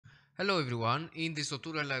Hello everyone, in this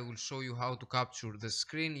tutorial I will show you how to capture the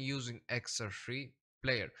screen using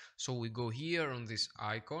XR3Player. So we go here on this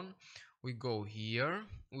icon, we go here,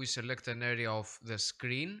 we select an area of the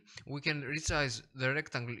screen, we can resize the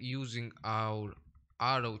rectangle using our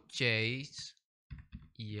arrow keys,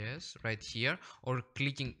 yes, right here, or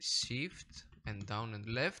clicking shift and down and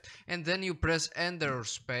left, and then you press enter or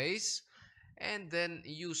space, and then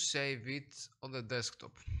you save it on the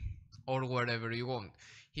desktop or wherever you want.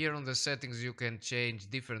 Here on the settings you can change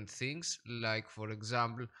different things, like for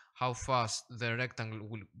example how fast the rectangle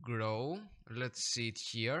will grow. Let's see it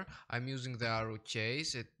here. I'm using the arrow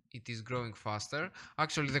keys. It is growing faster.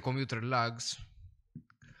 Actually the computer lags.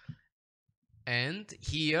 And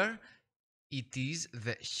here it is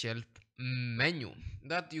the help menu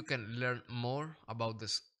that you can learn more about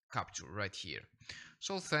this capture right here.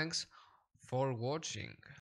 So thanks for watching.